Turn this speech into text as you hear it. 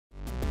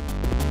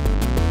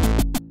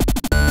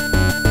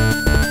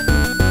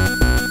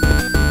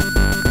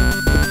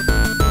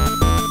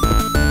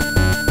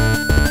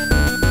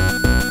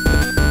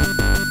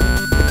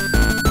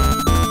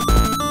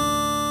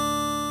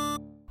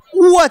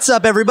What's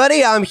up,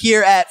 everybody? I'm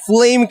here at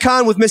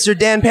FlameCon with Mr.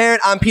 Dan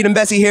Parent. I'm Pete and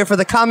Bessie here for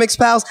the Comics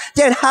Pals.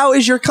 Dan, how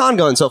is your con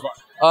going so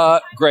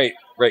far? Great.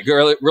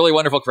 Really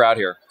wonderful crowd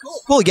here.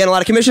 Cool. You getting a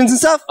lot of commissions and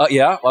stuff?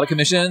 Yeah, a lot of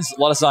commissions, a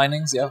lot of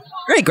signings, yeah.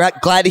 Great.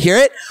 Glad to hear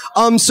it.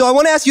 So I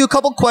want to ask you a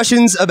couple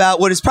questions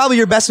about what is probably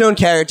your best-known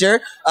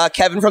character,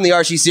 Kevin from the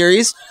Archie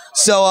series.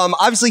 So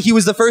obviously he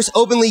was the first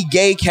openly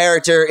gay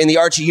character in the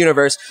Archie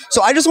universe.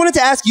 So I just wanted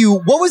to ask you,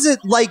 what was it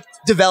like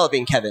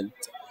developing Kevin?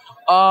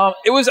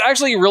 It was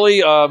actually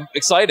really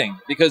exciting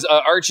because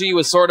Archie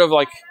was sort of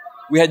like,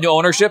 we had new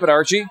ownership at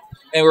Archie,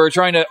 and we were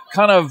trying to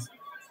kind of,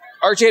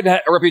 Archie had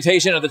a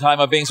reputation at the time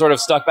of being sort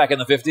of stuck back in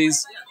the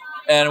 50s,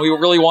 and we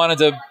really wanted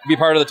to be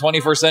part of the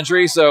 21st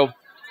century, so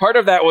part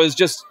of that was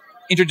just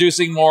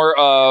introducing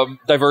more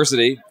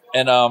diversity,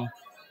 and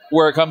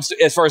where it comes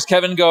to, as far as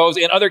Kevin goes,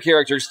 and other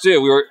characters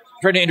too, we were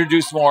trying to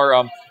introduce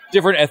more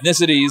different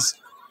ethnicities,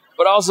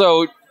 but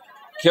also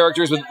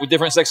characters with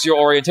different sexual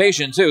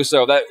orientation too,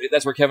 so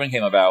that's where Kevin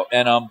came about,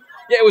 and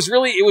yeah, it was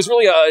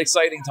really an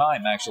exciting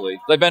time,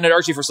 actually. I've been at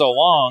Archie for so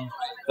long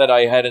that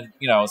I hadn't,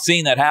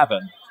 seen that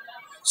happen.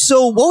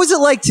 So what was it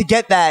like to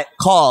get that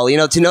call,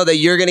 to know that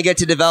you're going to get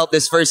to develop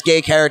this first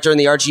gay character in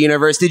the Archie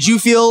universe? Did you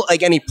feel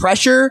like any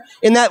pressure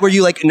in that? Were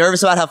you like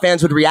nervous about how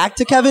fans would react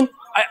to Kevin?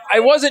 I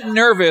wasn't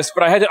nervous,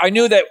 but I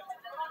knew that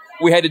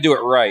we had to do it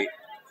right.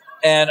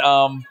 And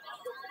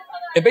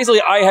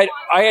basically I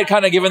had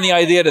kind of given the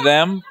idea to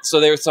them, so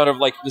they were sort of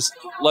like, just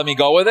let me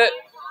go with it.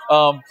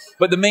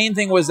 But the main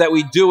thing was that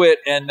we do it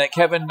and that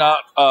Kevin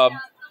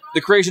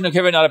the creation of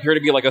Kevin not appear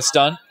to be like a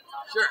stunt.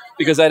 Sure.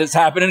 Because that has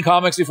happened in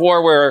comics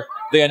before where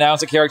they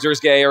announce a character is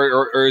gay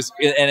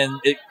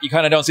you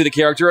kind of don't see the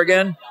character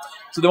again.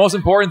 So the most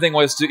important thing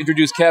was to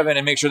introduce Kevin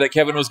and make sure that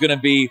Kevin was going to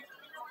be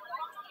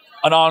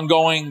an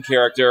ongoing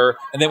character,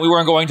 and then we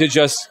weren't going to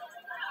just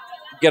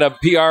get a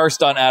PR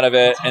stunt out of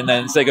it and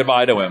then say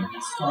goodbye to him.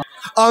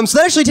 So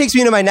that actually takes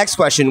me into my next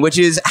question, which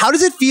is, how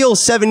does it feel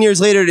 7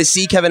 years later to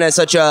see Kevin as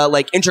such a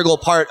integral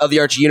part of the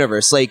Archie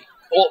universe?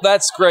 Well,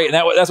 that's great,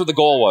 and that's what the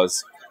goal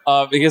was.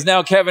 Because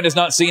now Kevin is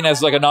not seen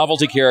as like a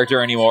novelty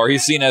character anymore.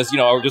 He's seen as,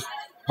 just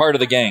part of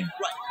the gang.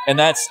 And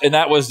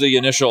that was the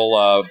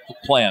initial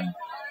plan.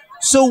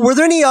 So were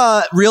there any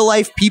real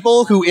life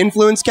people who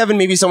influenced Kevin?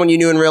 Maybe someone you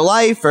knew in real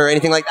life or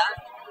anything like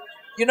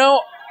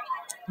that?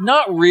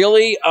 Not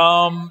really.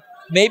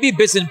 Maybe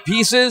bits and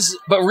pieces,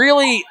 but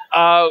really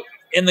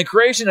in the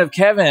creation of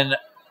Kevin,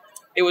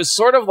 it was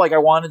sort of like I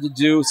wanted to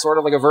do sort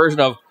of like a version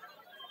of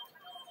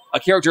a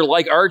character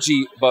like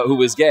Archie, but who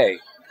was gay.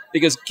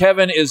 Because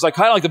Kevin is like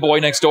kind of like the boy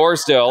next door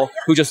still,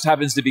 who just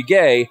happens to be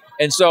gay.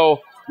 And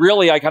so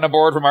really I kind of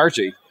borrowed from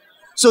Archie.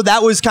 So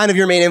that was kind of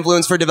your main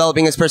influence for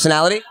developing his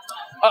personality?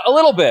 A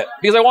little bit,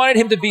 because I wanted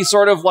him to be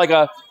sort of like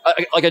a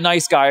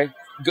nice guy,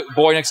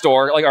 boy next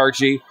door, like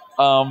Archie.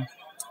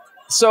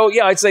 So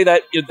yeah, I'd say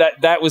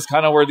that was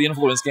kind of where the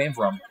influence came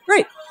from.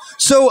 Great.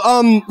 So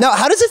now,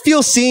 how does it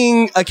feel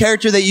seeing a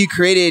character that you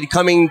created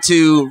coming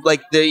to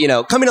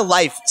coming to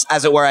life,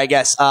 as it were, I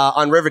guess,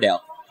 on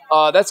Riverdale?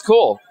 That's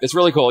cool. It's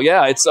really cool.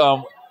 Yeah, it's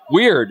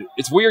weird.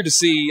 It's weird to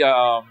see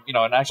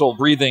an actual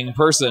breathing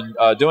person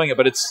doing it,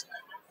 but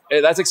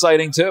that's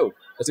exciting too.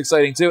 That's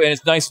exciting too, and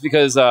it's nice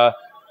because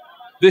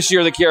this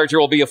year the character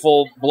will be a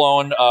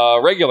full-blown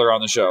regular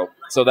on the show,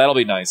 so that'll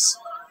be nice.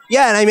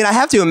 Yeah, and I mean, I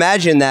have to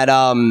imagine that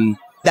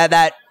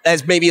that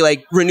has maybe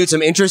renewed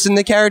some interest in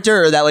the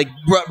character, or that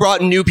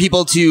brought new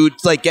people to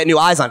get new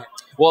eyes on it.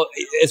 Well,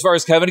 as far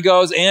as Kevin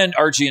goes, and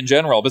Archie in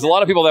general, because a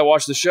lot of people that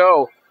watch the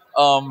show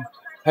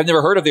have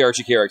never heard of the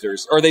Archie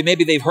characters, or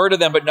maybe they've heard of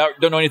them but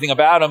don't know anything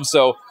about them.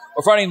 So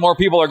we're finding more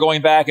people are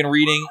going back and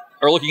reading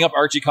or looking up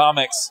Archie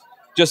comics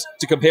just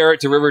to compare it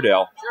to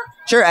Riverdale.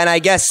 Sure, and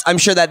I'm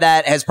sure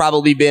that has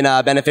probably been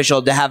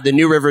beneficial to have the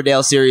new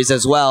Riverdale series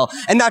as well,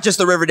 and not just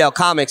the Riverdale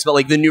comics,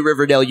 but the new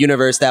Riverdale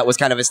universe that was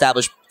kind of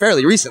established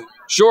fairly recently.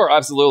 Sure,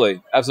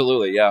 absolutely,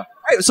 yeah. All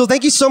right, so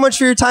thank you so much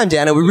for your time,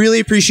 Dan. We really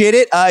appreciate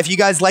it. If you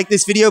guys like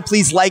this video,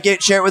 please like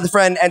it, share it with a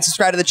friend, and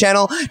subscribe to the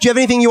channel. Do you have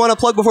anything you want to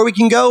plug before we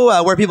can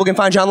go, where people can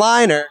find you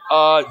online? Or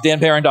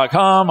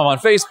danparent.com. I'm on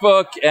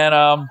Facebook,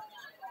 and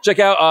check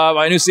out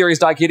my new series,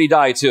 Die Kitty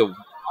Die, too.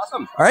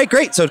 Awesome. All right,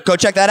 great. So go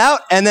check that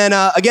out. And then,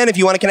 again, if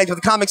you want to connect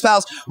with the Comics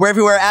Pals, we're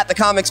everywhere at the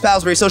Comics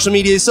Pals where your social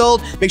media is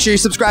sold. Make sure you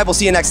subscribe. We'll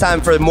see you next time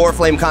for more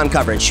FlameCon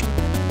coverage.